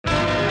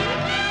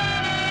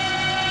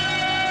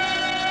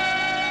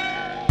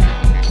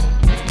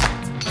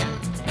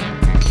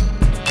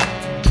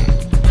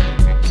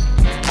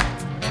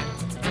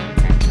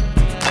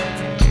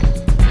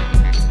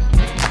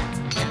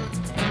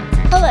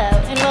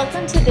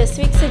Welcome to this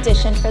week's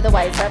edition for the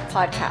Wise Up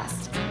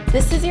podcast.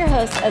 This is your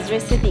host, Ezra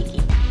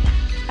Siddiqui.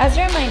 As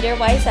a reminder,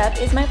 Wise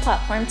Up is my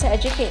platform to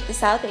educate the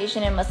South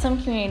Asian and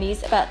Muslim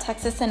communities about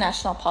Texas and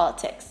national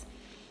politics.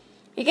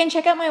 You can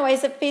check out my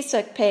Wise Up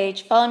Facebook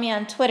page, follow me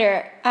on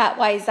Twitter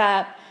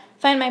 @WiseUp,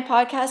 find my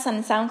podcast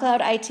on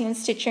SoundCloud, iTunes,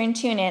 Stitcher, and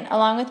TuneIn,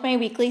 along with my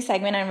weekly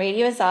segment on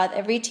Radio Azad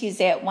every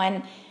Tuesday at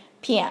 1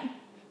 p.m.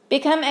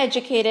 Become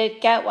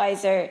educated, get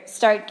wiser,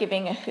 start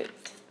giving a hoot.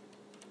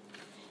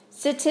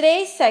 So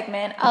today's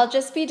segment, I'll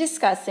just be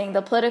discussing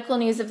the political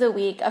news of the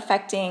week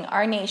affecting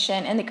our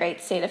nation and the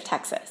great state of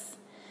Texas.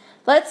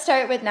 Let's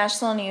start with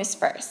national news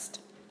first.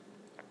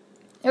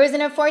 There was an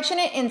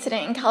unfortunate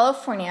incident in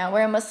California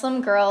where a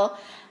Muslim girl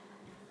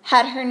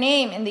had her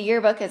name in the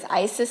yearbook as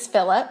Isis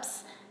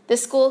Phillips. The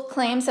school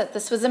claims that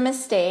this was a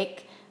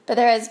mistake, but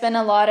there has been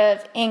a lot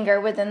of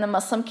anger within the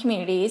Muslim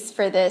communities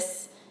for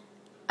this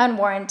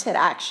unwarranted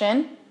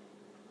action.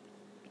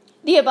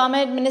 The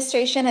Obama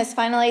administration has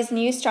finalized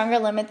new, stronger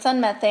limits on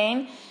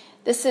methane.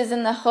 This is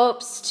in the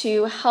hopes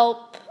to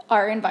help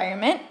our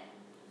environment.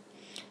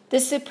 The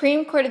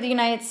Supreme Court of the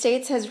United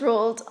States has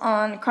ruled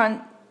on a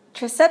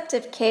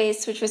contraceptive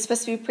case, which was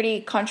supposed to be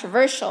pretty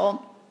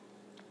controversial.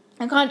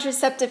 A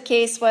contraceptive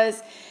case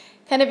was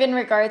kind of in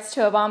regards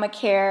to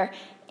Obamacare,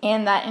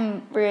 and that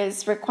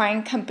was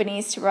requiring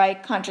companies to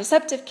provide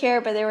contraceptive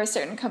care, but there were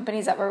certain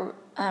companies that were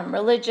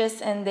religious,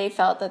 and they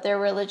felt that their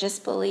religious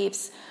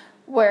beliefs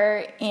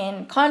were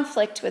in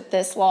conflict with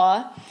this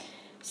law.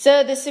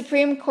 So the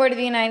Supreme Court of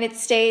the United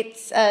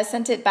States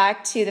sent it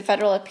back to the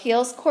federal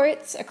appeals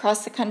courts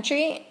across the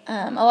country.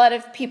 A lot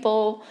of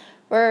people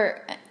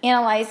were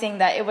analyzing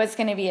that it was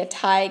going to be a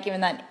tie,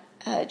 given that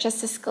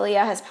Justice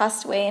Scalia has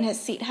passed away and his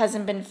seat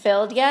hasn't been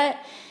filled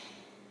yet.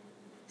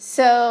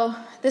 So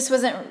this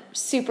wasn't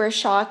super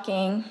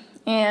shocking.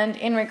 And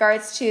in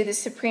regards to the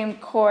Supreme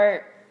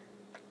Court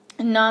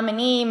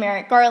nominee,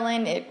 Merrick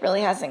Garland, it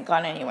really hasn't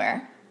gone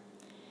anywhere.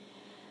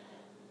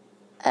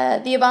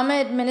 The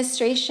Obama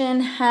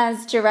administration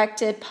has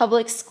directed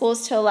public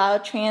schools to allow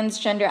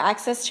transgender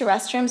access to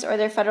restrooms, or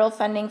their federal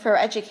funding for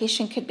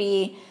education could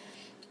be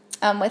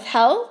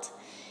withheld.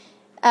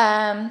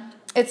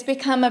 It's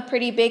become a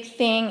pretty big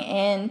thing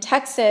in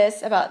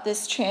Texas about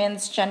this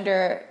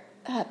transgender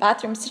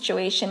bathroom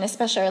situation,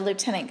 especially our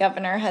lieutenant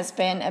governor has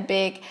been a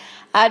big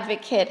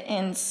advocate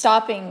in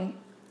stopping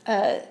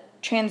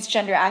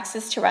transgender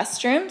access to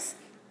restrooms.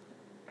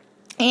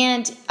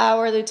 And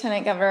our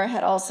lieutenant governor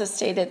had also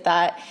stated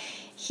that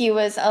he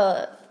was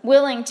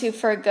willing to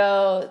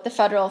forego the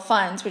federal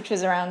funds, which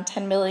was around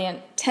 $10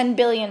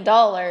 billion,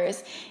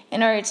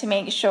 in order to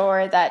make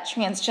sure that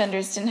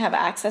transgenders didn't have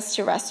access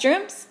to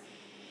restrooms.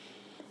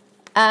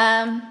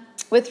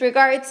 With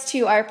regards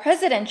to our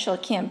presidential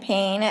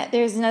campaign,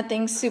 there's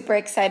nothing super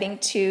exciting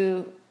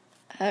to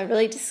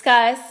really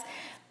discuss,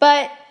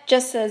 but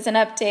just as an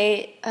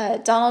update,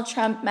 Donald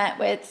Trump met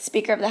with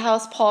Speaker of the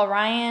House Paul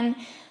Ryan.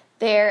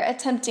 They're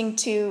attempting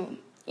to,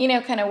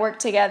 kind of work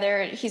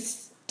together.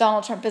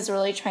 Donald Trump is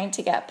really trying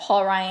to get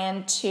Paul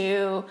Ryan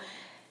to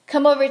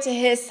come over to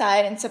his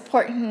side and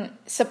support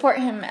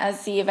him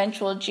as the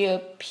eventual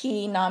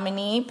GOP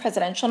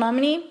presidential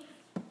nominee.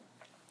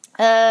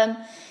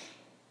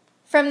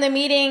 From the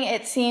meeting,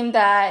 it seemed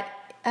that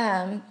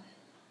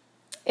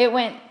it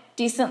went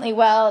decently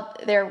well.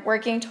 They're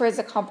working towards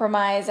a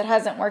compromise. It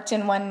hasn't worked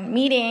in one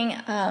meeting.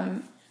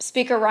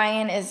 Speaker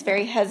Ryan is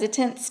very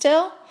hesitant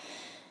still.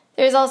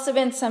 There's also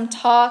been some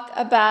talk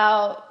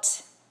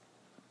about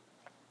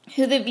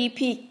who the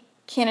VP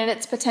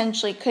candidates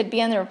potentially could be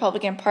in the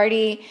Republican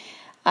Party.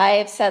 I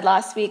have said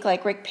last week,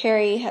 Rick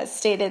Perry has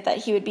stated that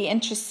he would be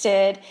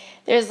interested.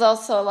 There's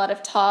also a lot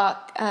of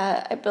talk.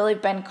 I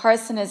believe Ben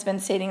Carson has been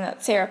stating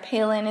that Sarah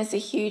Palin is a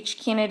huge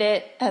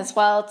candidate as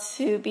well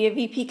to be a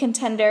VP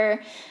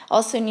contender.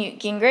 Also Newt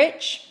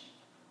Gingrich.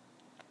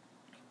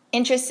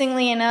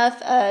 Interestingly enough,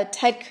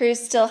 Ted Cruz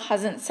still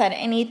hasn't said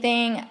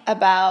anything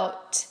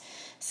about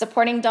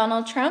supporting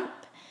Donald Trump.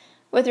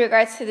 With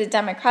regards to the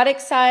Democratic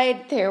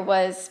side, there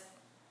was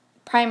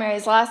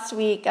primaries last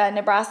week,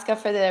 Nebraska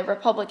for the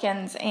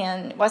Republicans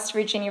and West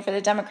Virginia for the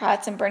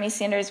Democrats, and Bernie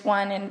Sanders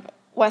won in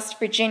West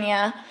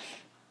Virginia.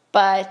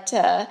 But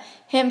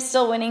him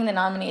still winning the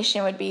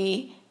nomination would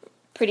be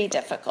pretty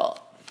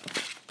difficult.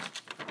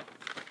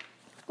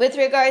 With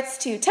regards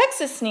to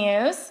Texas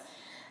news,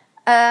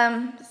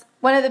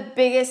 one of the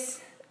biggest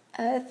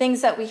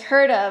things that we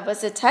heard of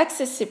was the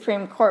Texas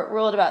Supreme Court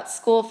ruled about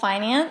school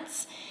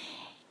finance.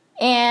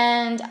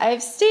 And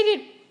I've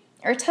stated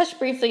or touched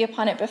briefly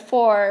upon it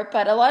before,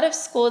 but a lot of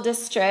school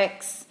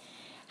districts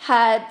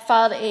had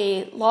filed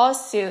a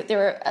lawsuit. There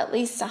were at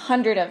least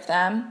 100 of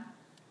them,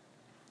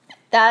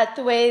 that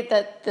the way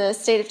that the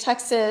state of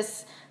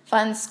Texas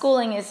funds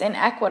schooling is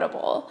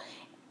inequitable,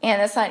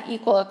 and it's not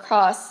equal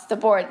across the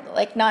board.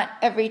 Not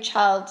every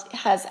child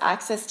has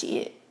access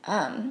to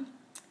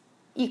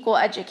equal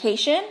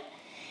education.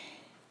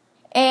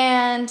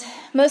 And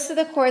most of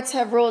the courts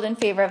have ruled in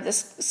favor of the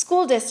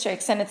school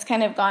districts, and it's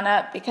kind of gone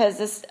up because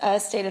this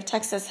state of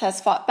Texas has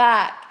fought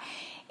back.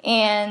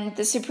 And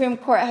the Supreme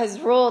Court has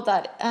ruled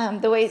that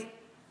the way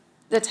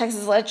the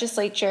Texas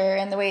legislature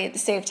and the way the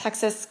state of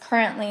Texas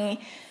currently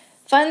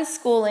funds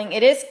schooling,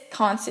 it is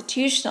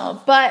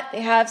constitutional, but they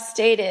have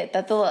stated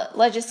that the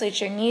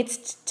legislature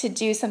needs to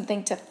do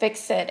something to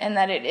fix it and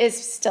that it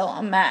is still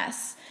a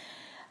mess.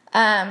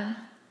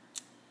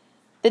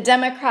 The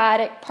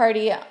Democratic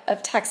Party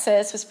of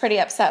Texas was pretty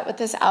upset with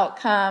this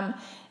outcome.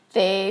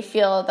 They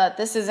feel that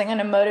this isn't going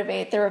to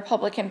motivate the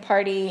Republican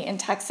Party in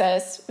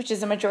Texas, which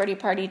is a majority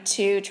party,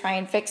 to try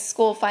and fix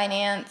school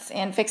finance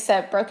and fix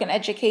a broken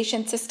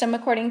education system,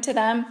 according to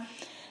them.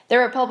 The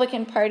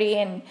Republican Party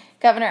and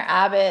Governor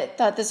Abbott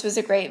thought this was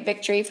a great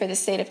victory for the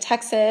state of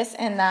Texas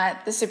and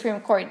that the Supreme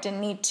Court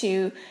didn't need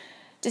to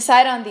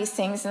decide on these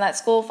things and that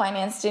school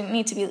finance didn't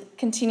need to be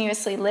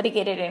continuously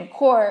litigated in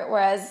court,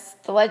 whereas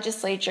the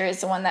legislature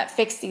is the one that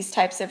fixed these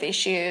types of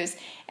issues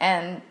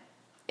and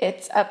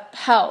it's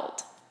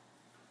upheld.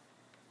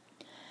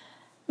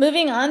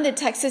 Moving on, the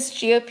Texas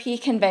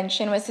GOP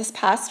convention was this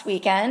past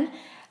weekend.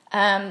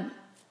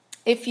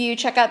 If you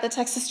check out the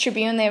Texas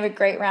Tribune, they have a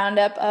great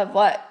roundup of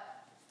what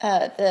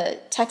the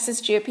Texas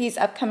GOP's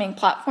upcoming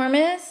platform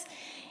is,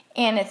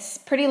 and it's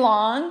pretty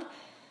long.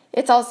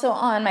 It's also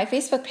on my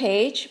Facebook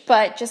page,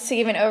 but just to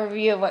give an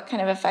overview of what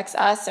kind of affects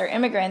us or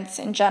immigrants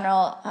in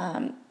general,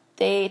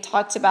 they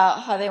talked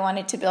about how they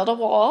wanted to build a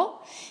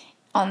wall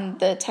on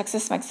the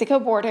Texas-Mexico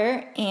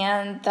border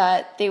and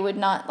that they would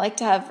not like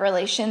to have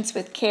relations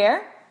with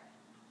CARE.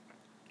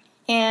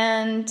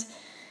 And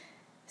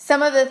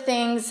some of the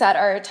things that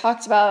are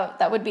talked about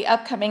that would be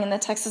upcoming in the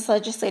Texas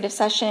legislative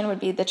session would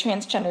be the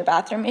transgender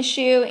bathroom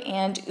issue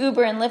and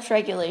Uber and Lyft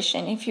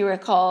regulation. If you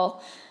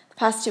recall, the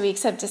past 2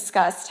 weeks I've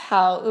discussed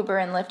how Uber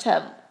and Lyft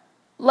have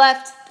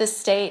left the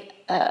state,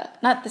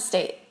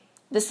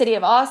 the city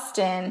of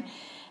Austin,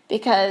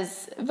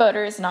 because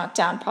voters knocked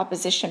down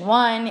Proposition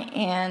 1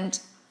 and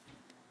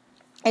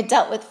it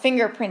dealt with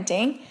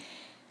fingerprinting.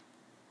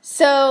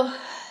 So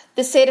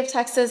the state of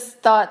Texas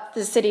thought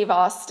the city of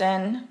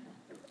Austin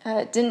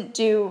didn't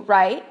do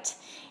right,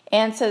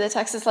 and so the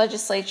Texas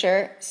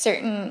legislature,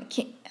 certain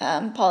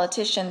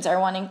politicians are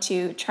wanting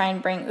to try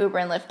and bring Uber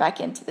and Lyft back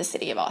into the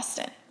city of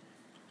Austin.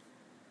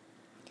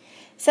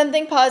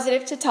 Something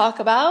positive to talk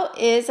about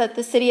is that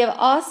the city of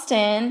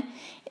Austin,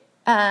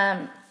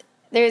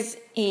 there's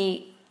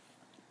a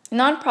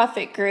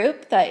nonprofit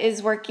group that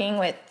is working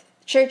with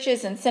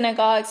churches and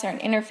synagogues, or an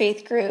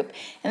interfaith group,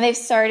 and they've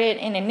started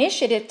an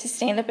initiative to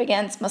stand up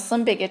against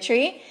Muslim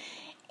bigotry.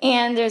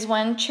 And there's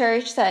one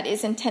church that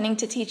is intending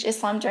to teach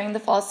Islam during the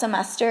fall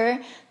semester.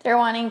 They're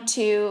wanting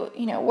to,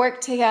 work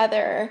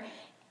together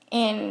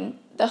in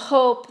the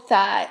hope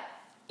that,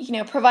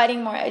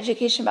 providing more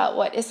education about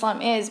what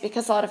Islam is,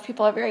 because a lot of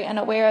people are very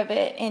unaware of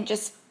it and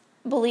just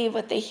believe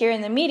what they hear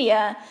in the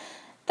media,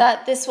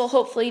 that this will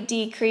hopefully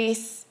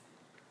decrease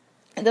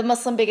the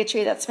Muslim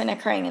bigotry that's been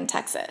occurring in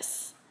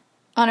Texas.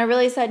 On a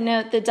really sad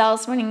note, the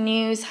Dallas Morning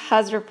News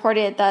has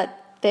reported that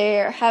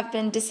there have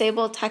been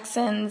disabled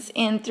Texans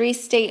in 3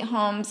 state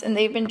homes, and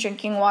they've been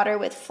drinking water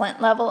with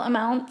Flint-level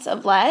amounts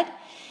of lead.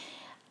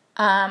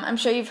 I'm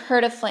sure you've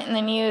heard of Flint in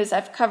the news.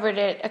 I've covered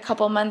it a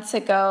couple months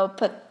ago,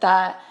 but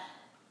that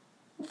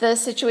the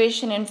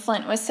situation in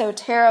Flint was so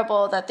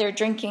terrible that they're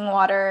drinking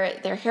water,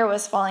 their hair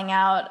was falling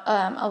out.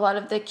 A lot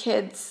of the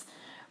kids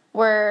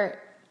were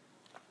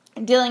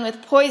dealing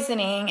with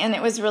poisoning, and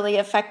it was really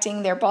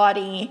affecting their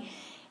body.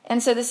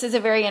 And so this is a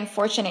very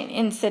unfortunate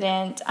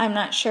incident. I'm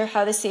not sure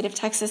how the state of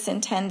Texas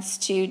intends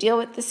to deal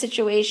with the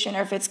situation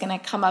or if it's going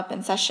to come up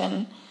in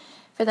session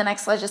for the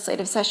next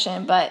legislative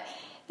session. But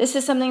this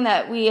is something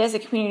that we as a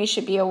community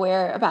should be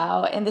aware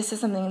about, and this is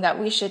something that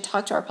we should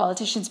talk to our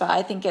politicians about.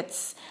 I think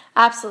it's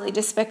absolutely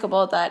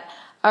despicable that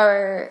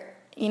our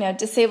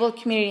disabled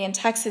community in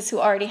Texas, who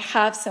already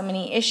have so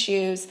many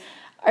issues,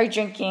 are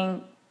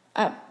drinking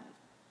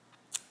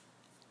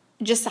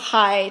just a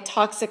high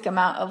toxic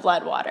amount of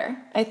lead water.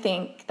 I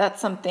think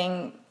that's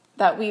something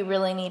that we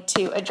really need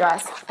to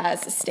address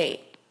as a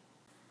state.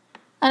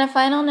 On a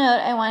final note,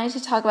 I wanted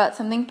to talk about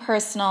something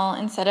personal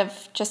instead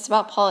of just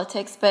about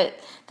politics, but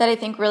that I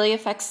think really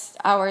affects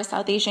our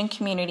South Asian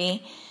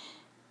community.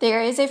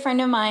 There is a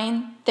friend of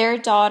mine, their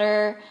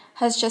daughter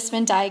has just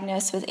been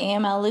diagnosed with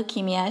AML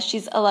leukemia.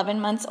 She's 11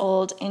 months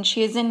old, and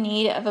she is in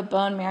need of a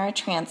bone marrow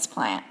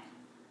transplant.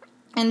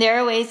 And there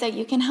are ways that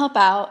you can help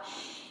out.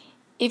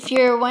 If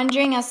you're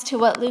wondering as to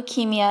what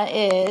leukemia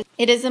is,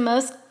 it is the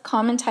most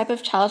common type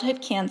of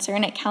childhood cancer,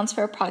 and it accounts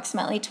for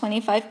approximately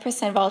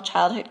 25% of all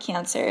childhood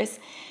cancers.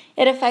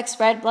 It affects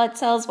red blood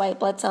cells, white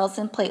blood cells,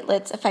 and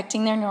platelets,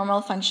 affecting their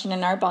normal function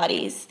in our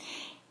bodies.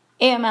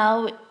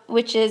 AML,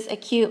 which is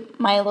acute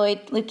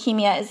myeloid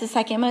leukemia, is the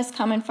second most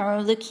common form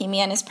of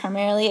leukemia and is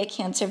primarily a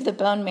cancer of the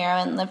bone marrow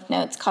and lymph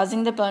nodes,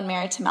 causing the bone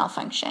marrow to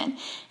malfunction.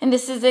 And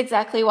this is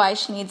exactly why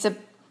she needs a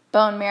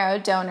bone marrow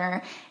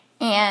donor.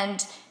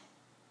 And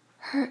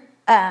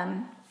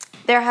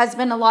there has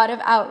been a lot of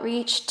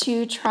outreach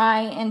to try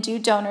and do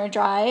donor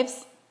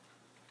drives.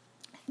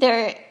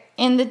 They're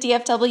in the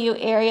DFW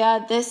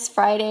area this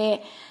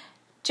Friday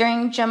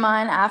during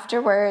Jummah and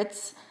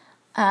afterwards.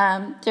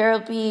 There will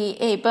be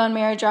a bone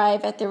marrow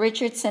drive at the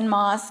Richardson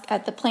Mosque,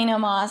 at the Plano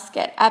Mosque,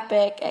 at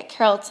Epic, at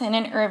Carrollton,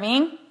 and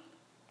Irving.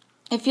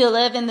 If you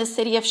live in the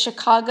city of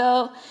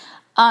Chicago,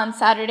 on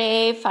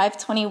Saturday,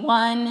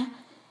 5/21,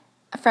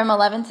 from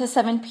 11 to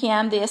 7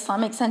 p.m., the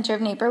Islamic Center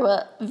of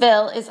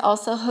Naperville is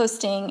also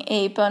hosting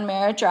a bone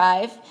marrow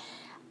drive.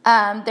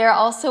 They're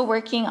also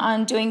working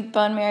on doing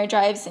bone marrow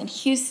drives in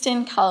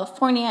Houston,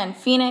 California, and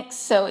Phoenix.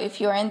 So if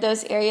you're in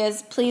those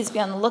areas, please be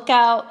on the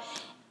lookout,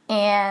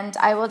 and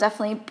I will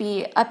definitely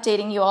be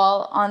updating you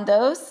all on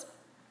those.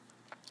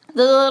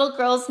 The little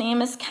girl's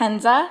name is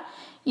Kenza.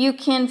 You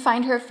can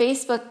find her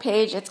Facebook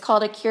page. It's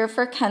called A Cure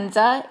for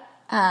Kenza,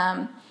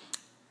 and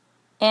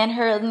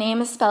her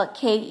name is spelled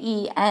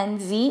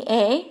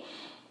Kenza.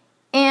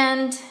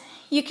 And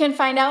you can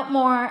find out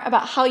more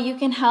about how you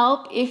can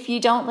help if you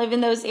don't live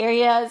in those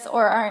areas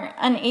or are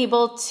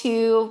unable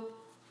to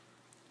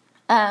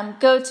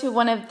go to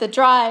one of the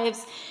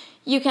drives.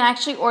 You can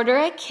actually order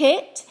a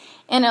kit,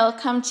 and it'll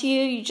come to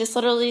you. You just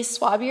literally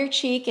swab your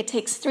cheek. It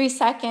takes 3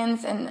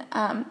 seconds and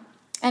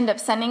end up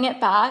sending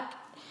it back.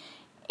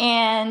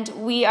 And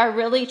we are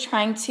really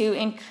trying to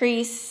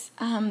increase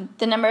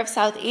the number of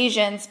South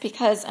Asians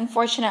because,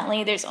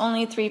 unfortunately, there's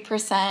only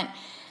 3%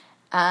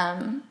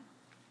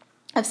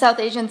 of South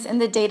Asians in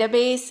the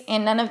database,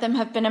 and none of them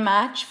have been a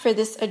match for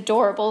this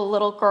adorable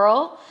little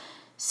girl.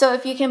 So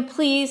if you can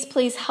please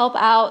help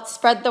out,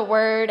 spread the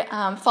word,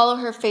 follow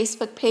her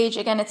Facebook page.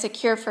 Again, it's A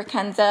Cure for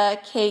Kenza,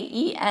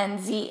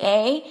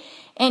 Kenza,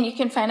 and you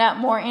can find out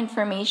more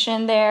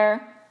information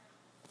there.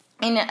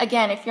 And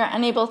again, if you're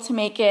unable to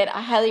make it,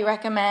 I highly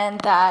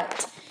recommend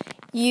that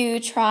you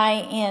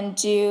try and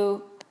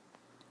do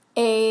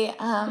a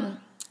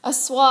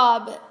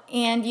swab,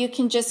 and you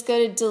can just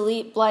go to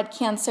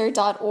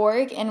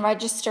deletebloodcancer.org and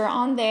register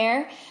on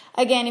there.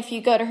 Again, if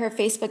you go to her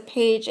Facebook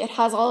page, it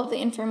has all of the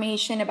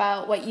information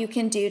about what you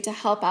can do to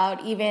help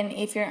out, even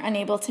if you're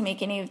unable to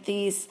make any of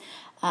these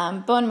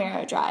bone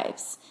marrow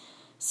drives.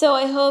 So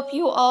I hope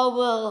you all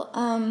will,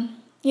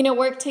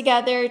 work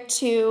together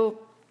to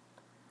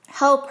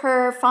help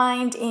her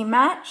find a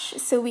match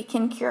so we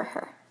can cure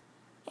her.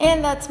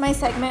 And that's my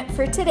segment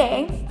for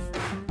today.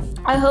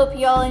 I hope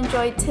you all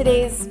enjoyed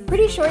today's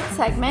pretty short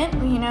segment.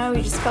 We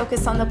just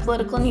focus on the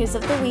political news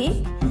of the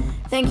week.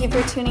 Thank you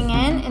for tuning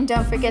in, and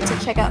don't forget to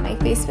check out my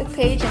Facebook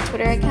page and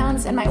Twitter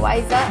accounts and my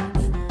Wise Up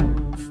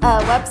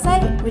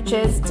website, which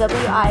is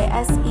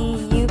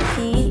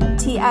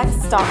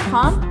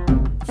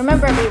wiseuptx.com.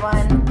 Remember,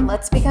 everyone,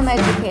 let's become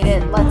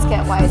educated, let's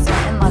get wiser,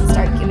 and let's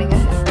start giving a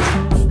hoot.